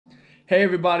Hey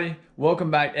everybody,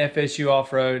 welcome back to FSU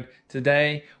Off-Road.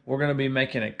 Today we're going to be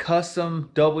making a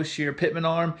custom double shear Pitman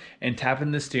arm and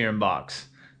tapping the steering box.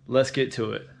 Let's get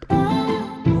to it.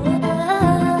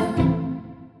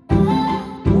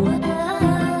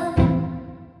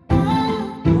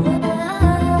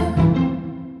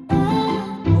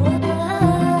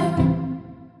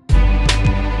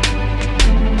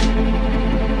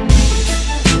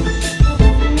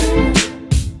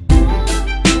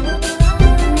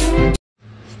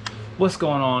 What's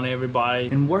going on, everybody?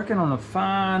 And working on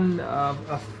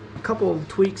a couple of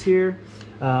tweaks here.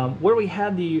 Where we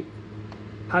had the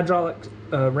hydraulic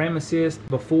ram assist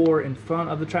before in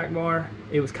front of the track bar,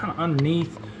 it was kind of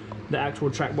underneath the actual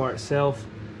track bar itself.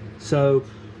 So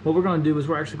what we're going to do is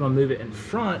we're actually going to move it in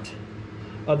front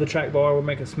of the track bar. We'll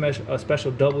make a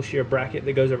special double shear bracket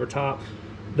that goes over top.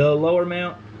 The lower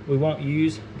mount we won't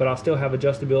use, but I'll still have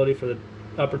adjustability for the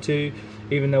upper two,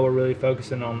 even though we're really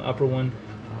focusing on the upper one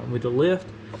with the lift.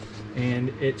 And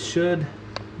it should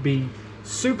be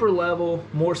super level,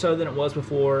 more so than it was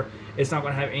before. It's not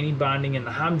going to have any binding in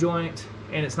the heim joint,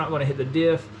 and it's not going to hit the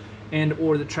diff and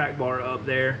or the track bar up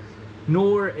there,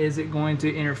 nor is it going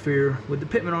to interfere with the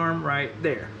Pitman arm right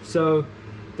there. So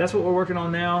that's what we're working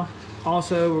on now.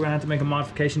 Also, we're going to have to make a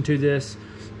modification to this.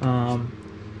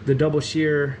 The double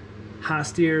shear high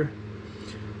steer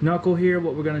knuckle here,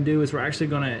 what we're going to do is we're actually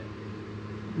going to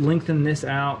lengthen this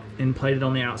out and plate it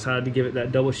on the outside to give it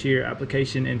that double shear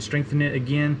application and strengthen it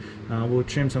again. We'll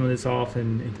trim some of this off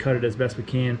and cut it as best we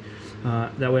can.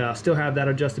 That way I'll still have that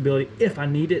adjustability if I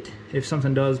need it. If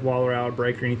something does waller out,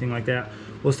 break, or anything like that,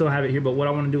 we'll still have it here. But what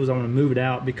I want to do is I want to move it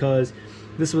out because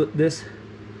this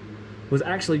was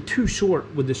actually too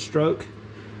short with the stroke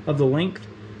of the length.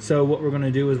 So what we're going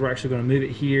to do is we're actually going to move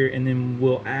it here, and then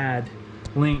we'll add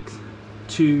length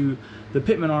to the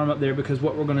Pitman arm up there, because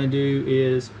what we're going to do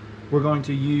is we're going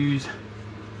to use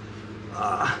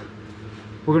a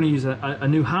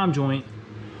new heim joint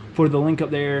for the link up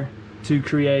there to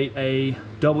create a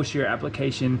double shear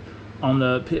application on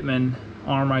the Pitman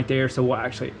arm right there. So we'll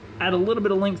actually add a little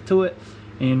bit of length to it,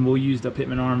 and we'll use the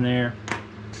Pitman arm there.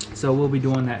 So we'll be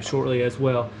doing that shortly as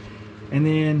well. And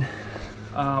then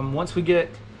once we get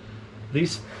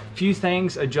these few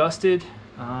things adjusted,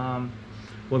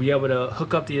 we'll be able to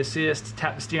hook up the assist,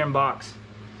 tap the steering box,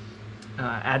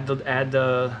 add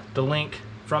the link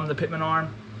from the Pitman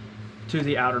arm to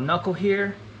the outer knuckle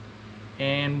here,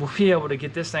 and we'll be able to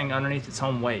get this thing underneath its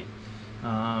own weight.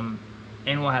 And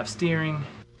we'll have steering.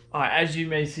 All right, as you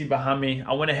may see behind me,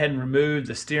 I went ahead and removed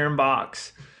the steering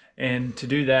box. And to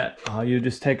do that, you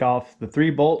just take off the 3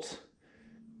 bolts,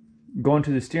 go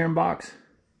into the steering box,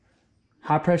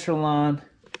 high pressure line,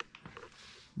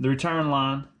 the return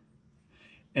line,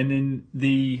 and then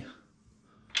the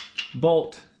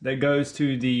bolt that goes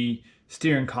to the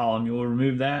steering column. You'll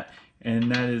remove that,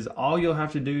 and that is all you'll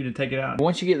have to do to take it out.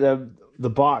 Once you get the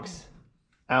box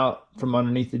out from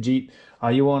underneath the Jeep,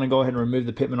 you want to go ahead and remove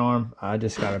the Pitman arm. I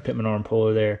just got a Pitman arm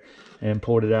puller there and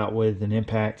pulled it out with an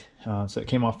impact, so it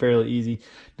came off fairly easy.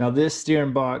 Now this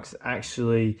steering box,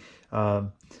 actually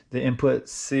the input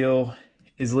seal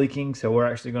is leaking, so we're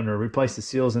actually going to replace the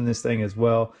seals in this thing as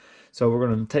well. So we're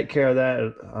going to take care of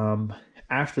that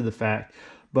after the fact.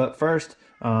 But first,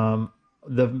 the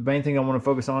main thing I want to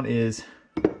focus on is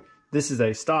this is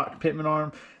a stock Pitman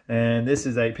arm, and this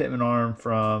is a Pitman arm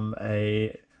from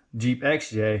a Jeep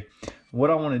XJ. What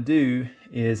I want to do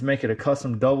is make it a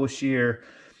custom double shear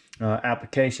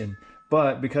application.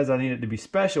 But because I need it to be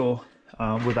special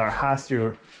with our high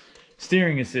steer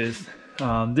steering assist,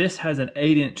 this has an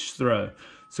 8-inch throw.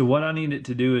 So what I need it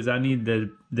to do is I need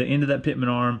the end of that Pitman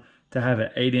arm to have an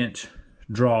 8-inch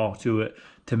draw to it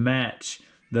to match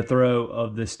the throw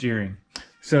of the steering.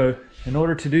 So in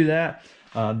order to do that,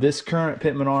 this current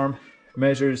Pitman arm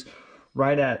measures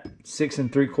right at 6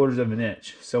 3/4 of an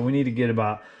inch. So we need to get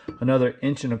about another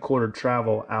 1 1/4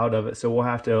 travel out of it. So we'll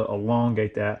have to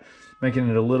elongate that, making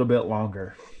it a little bit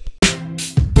longer.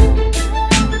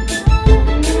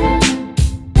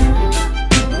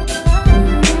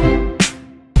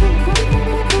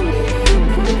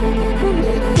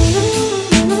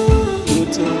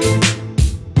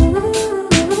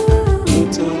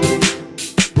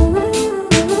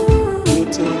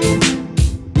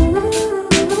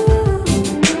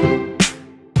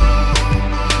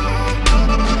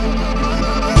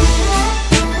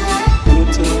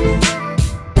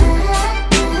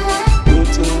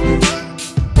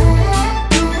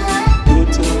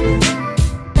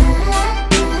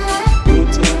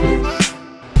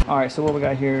 Alright, so what we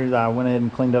got here is I went ahead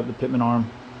and cleaned up the Pitman arm,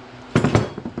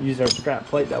 used our scrap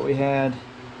plate that we had,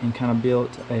 and kind of built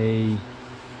a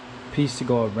piece to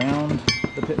go around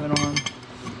the Pitman arm.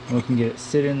 We can get it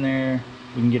sitting there.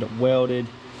 We can get it welded.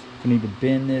 If we need to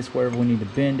bend this, wherever we need to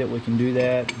bend it, we can do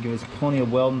that. Give us plenty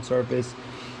of welding surface.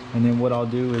 And then what I'll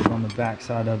do is on the back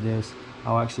side of this,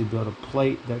 I'll actually build a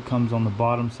plate that comes on the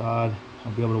bottom side.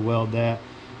 I'll be able to weld that.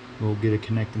 We'll get a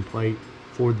connecting plate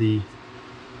for the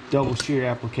double shear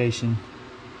application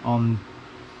on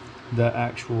the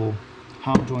actual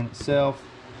heim joint itself.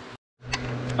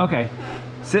 Okay,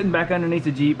 sitting back underneath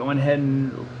the Jeep, I went ahead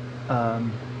and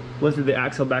lifted the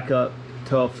axle back up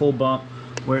to a full bump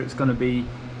where it's going to be.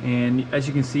 And as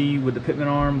you can see with the Pitman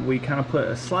arm, we kind of put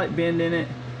a slight bend in it.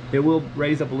 It will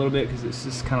raise up a little bit because it's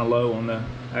just kind of low on the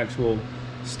actual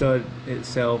stud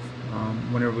itself.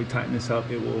 Whenever we tighten this up,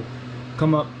 it will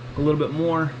come up a little bit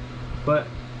more. But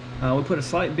we put a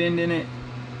slight bend in it,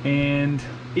 and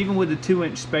even with the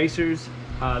 2-inch spacers,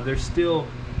 there's still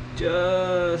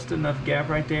just enough gap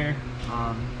right there.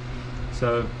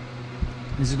 So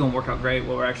this is going to work out great.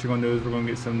 What we're actually going to do is we're going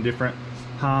to get some different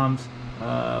heims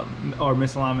or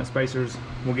misalignment spacers.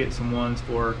 We'll get some ones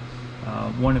for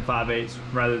 1 5/8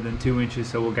 rather than 2 inches,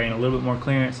 so we'll gain a little bit more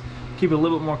clearance, keep it a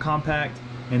little bit more compact,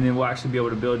 and then we'll actually be able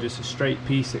to build just a straight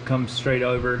piece that comes straight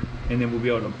over, and then we'll be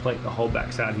able to plate the whole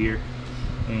back side here.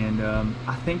 And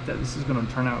I think that this is going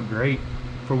to turn out great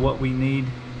for what we need.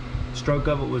 Stroke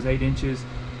of it was 8 inches,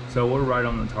 so we're right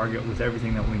on the target with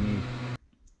everything that we need.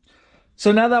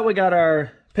 So now that we got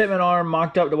our Pitman arm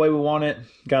mocked up the way we want it,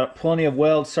 got plenty of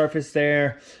weld surface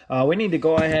there, we need to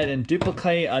go ahead and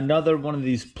duplicate another one of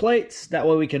these plates. That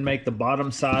way we can make the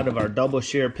bottom side of our double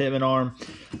shear Pitman arm.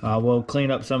 We'll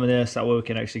clean up some of this, that way we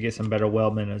can actually get some better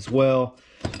weldment as well.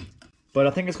 But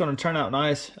I think it's going to turn out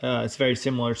nice. It's very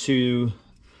similar to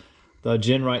the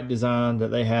Genrite design that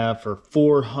they have for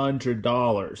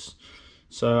 $400.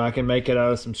 So I can make it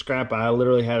out of some scrap. I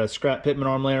literally had a scrap Pitman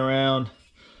arm laying around,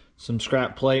 some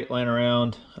scrap plate laying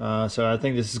around. So I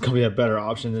think this is going to be a better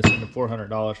option than spending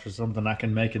 $400 for something I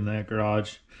can make in the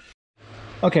garage.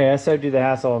 Okay, I saved you the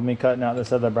hassle of me cutting out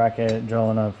this other bracket,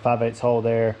 drilling a 5/8 hole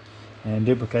there, and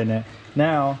duplicating it.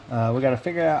 Now we got to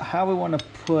figure out how we want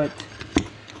to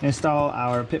install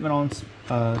our Pitman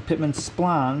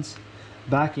splines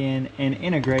back in and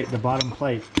integrate the bottom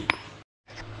plate.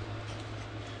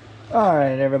 All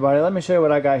right, everybody, let me show you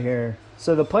what I got here.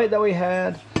 So the plate that we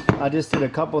had, I just did a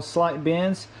couple slight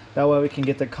bends. That way we can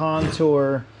get the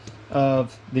contour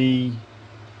of the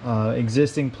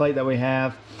existing plate that we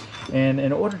have. And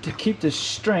in order to keep the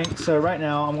strength, so right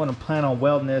now I'm going to plan on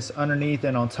welding this underneath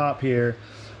and on top here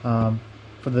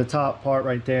for the top part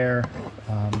right there.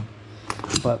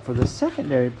 But for the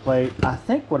secondary plate, I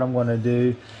think what I'm going to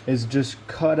do is just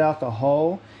cut out the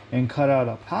hole and cut out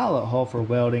a pilot hole for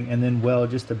welding, and then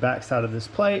weld just the back side of this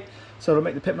plate. So it'll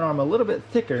make the Pitman arm a little bit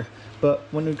thicker. But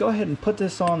when we go ahead and put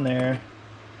this on there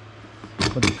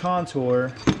with the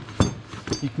contour,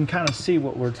 you can kind of see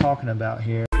what we're talking about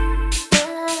here.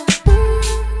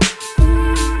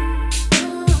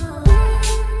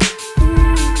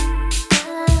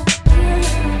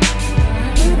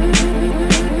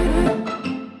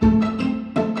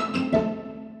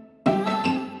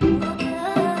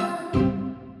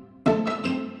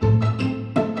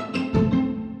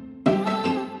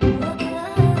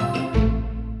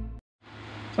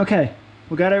 Okay,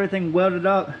 we got everything welded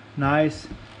up, nice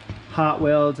hot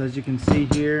welds as you can see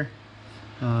here.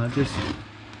 Just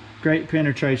great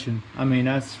penetration. I mean,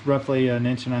 that's roughly 1.5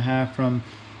 inches from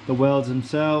the welds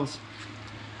themselves.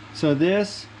 So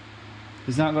this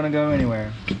is not going to go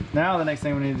anywhere. Now the next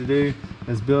thing we need to do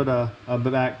is build a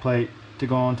back plate to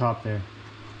go on top there.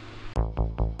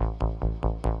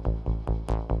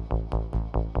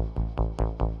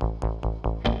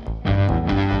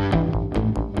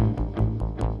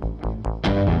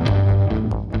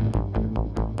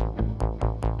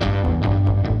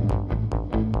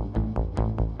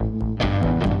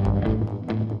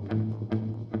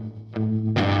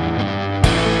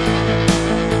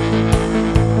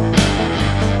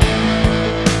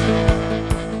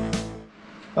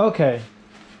 Okay,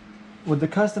 with the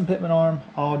custom Pitman arm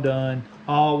all done,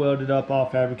 all welded up, all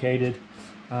fabricated,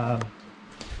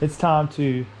 it's time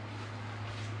to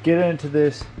get into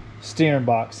this steering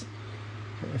box.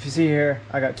 If you see here,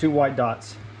 I got 2 white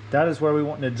dots. That is where we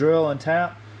want to drill and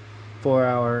tap for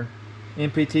our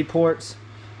MPT ports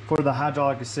for the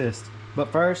hydraulic assist.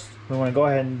 But first, we want to go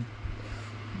ahead and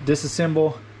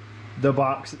disassemble the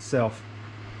box itself.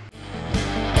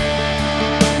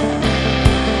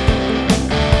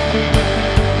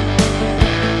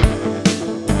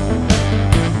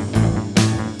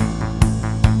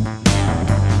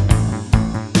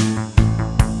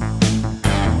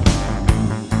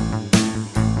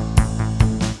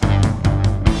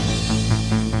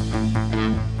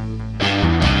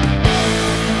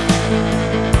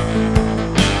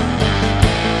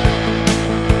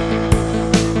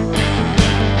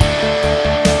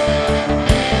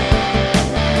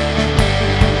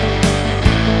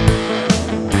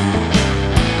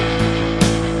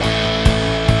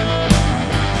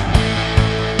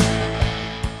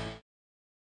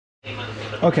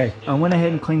 Okay, I went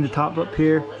ahead and cleaned the top up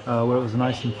here where it was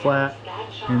nice and flat,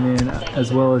 and then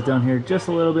as well as down here just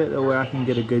a little bit, that way I can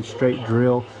get a good straight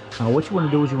drill. What you want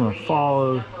to do is you want to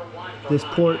follow this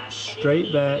port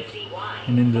straight back,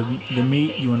 and then the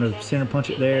meat, you want to center punch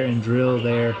it there and drill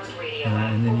there,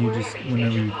 and then you just,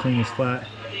 whenever you clean this flat,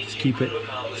 just keep it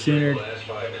centered,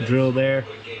 drill there.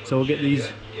 So we'll get these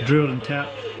drilled and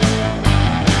tapped.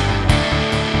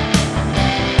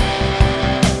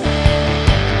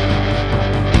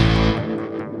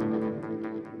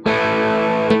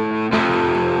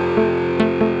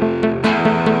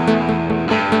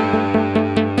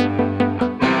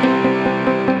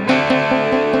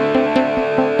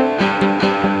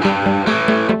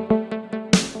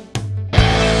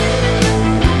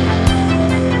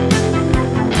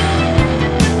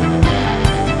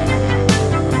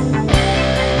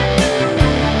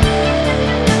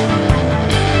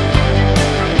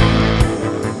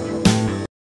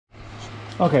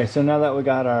 Okay, so now that we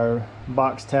got our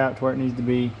box tapped where it needs to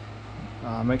be,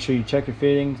 make sure you check your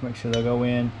fittings, make sure they go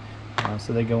in,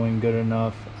 so they go in good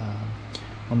enough.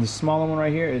 On the smaller one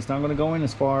right here, it's not going to go in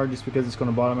as far just because it's going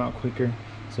to bottom out quicker,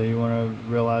 so you want to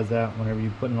realize that whenever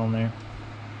you put it on there.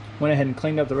 Went ahead and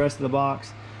cleaned up the rest of the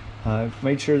box,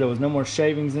 made sure there was no more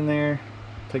shavings in there.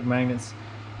 Take magnets,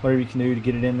 whatever you can do to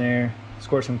get it in there,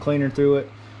 squirt some cleaner through it,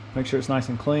 make sure it's nice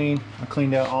and clean. I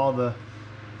cleaned out all the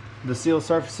seal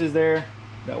surfaces there.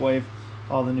 That way,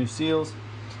 all the new seals.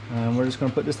 And we're just going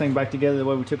to put this thing back together the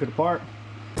way we took it apart.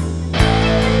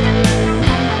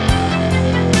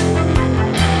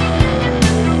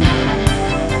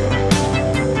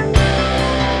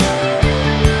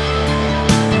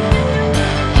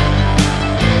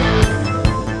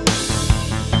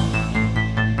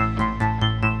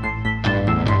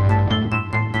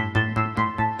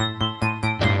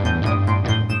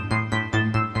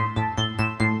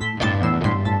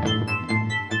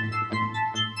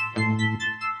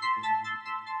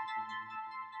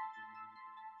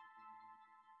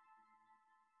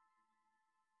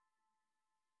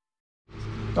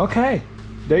 Okay,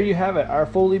 there you have it, our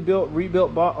fully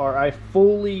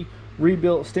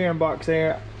rebuilt steering box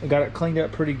there. I got it cleaned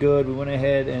up pretty good. We went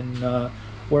ahead and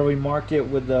where we marked it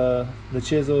with the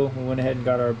chisel, we went ahead and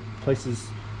got our places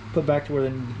put back to where they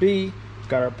need to be.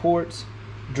 Got our ports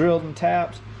drilled and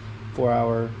tapped for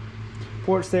our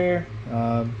ports there.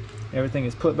 Everything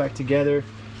is put back together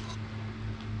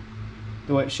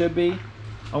the way it should be.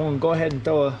 I'm going to go ahead and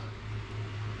throw a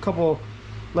couple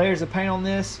layers of paint on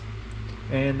this,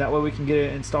 and that way we can get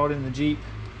it installed in the Jeep,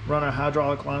 run our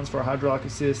hydraulic lines for a hydraulic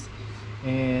assist,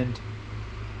 and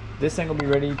this thing will be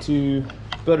ready to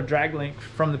build a drag link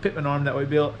from the Pitman arm that we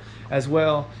built as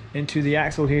well into the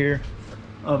axle here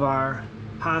of our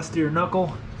high steer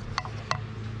knuckle.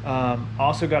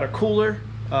 Also got a cooler.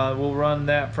 We'll run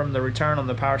that from the return on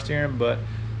the power steering, but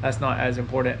that's not as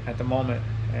important at the moment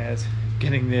as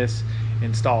getting this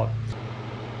installed.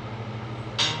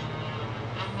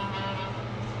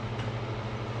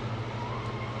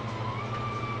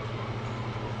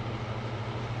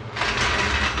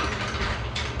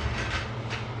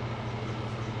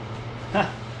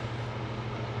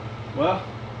 Well,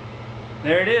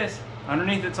 there it is,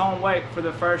 underneath its own weight for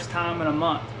the first time in a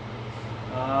month.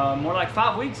 More like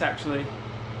 5 weeks actually,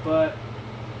 but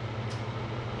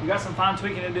we got some fine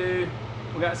tweaking to do.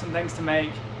 We got some things to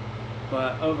make,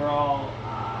 but overall,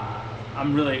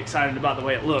 I'm really excited about the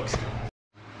way it looks.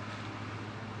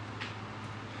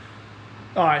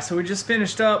 All right, so we just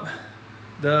finished up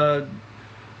the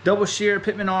double shear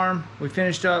Pitman arm. We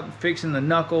finished up fixing the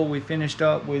knuckle. We finished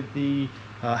up with the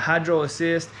hydro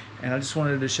assist, and I just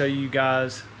wanted to show you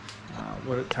guys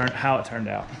how it turned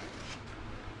out.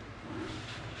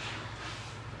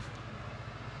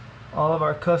 All of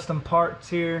our custom parts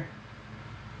here.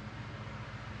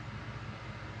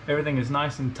 Everything is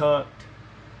nice and tucked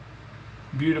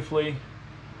beautifully.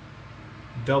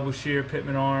 Double shear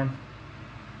Pitman arm.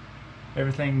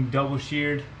 Everything double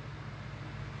sheared.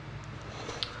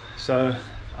 So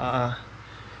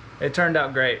it turned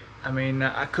out great. I mean,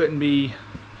 I couldn't be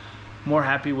more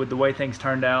happy with the way things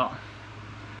turned out.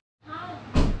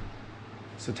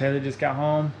 So Taylor just got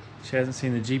home. She hasn't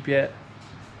seen the Jeep yet.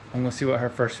 I'm gonna see what her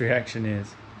first reaction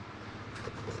is.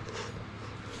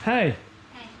 Hey.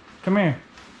 Hey. Come here. Hey,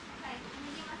 let me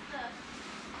get my stuff.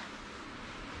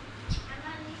 I'm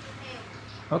gonna need your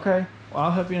help. Okay. Well,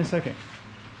 I'll help you in a second.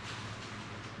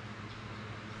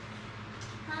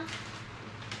 Huh?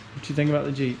 What you think about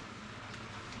the Jeep?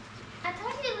 I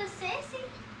told you it was sexy.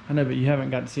 I know, but you haven't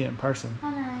got to see it in person. Oh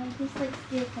no, this looks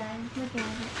good guys. Look at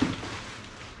it.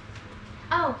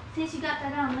 Oh, since you got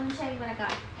that on, let me show you what I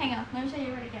got. Hang on, let me show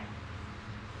you what I got.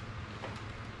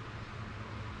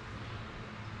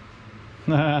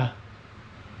 Oh,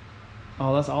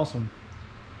 that's awesome.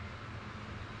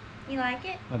 You like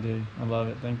it? I do. I love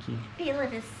it. Thank you. Feel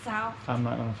it is soft. I'm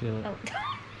not gonna feel it.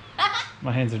 Oh.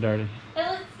 My hands are dirty.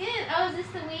 It looks good. Oh, is this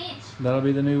the winch? That'll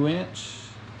be the new winch,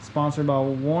 sponsored by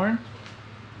Warren.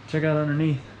 Check out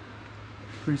underneath.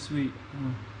 Pretty sweet.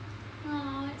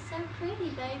 Oh, it's so pretty,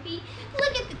 baby.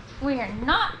 Look at the... We are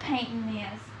not painting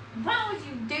this. Why would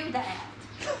you do that?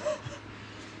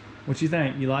 What you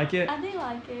think? You like it? I do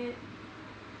like it.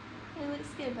 It looks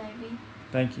good, baby.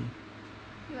 Thank you.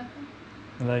 You're welcome.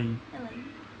 I love you. I love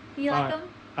you. You like them?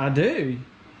 I do.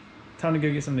 Time to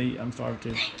go get something to eat. I'm starved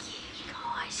too. Thank you,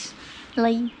 guys.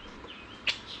 Love you.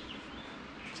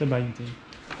 Say bye, you too.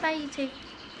 Bye, you too.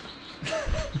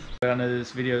 I know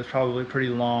this video is probably pretty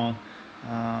long.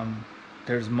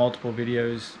 There's multiple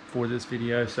videos for this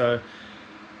video, so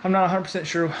I'm not 100%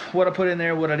 sure what I put in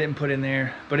there, what I didn't put in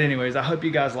there. But anyways, I hope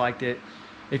you guys liked it.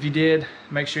 If you did,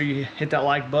 make sure you hit that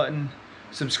like button,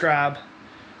 subscribe.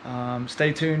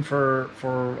 Stay tuned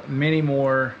for many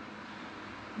more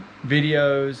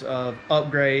videos of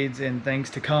upgrades and things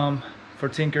to come for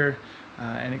Tinker,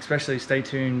 and especially stay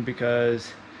tuned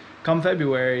because come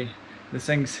February, this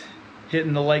thing's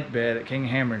hitting the lake bed at King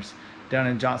Hammers down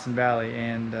in Johnson Valley,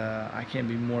 and I can't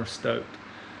be more stoked.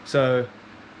 So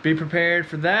be prepared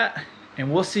for that,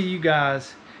 and we'll see you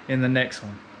guys in the next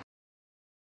one.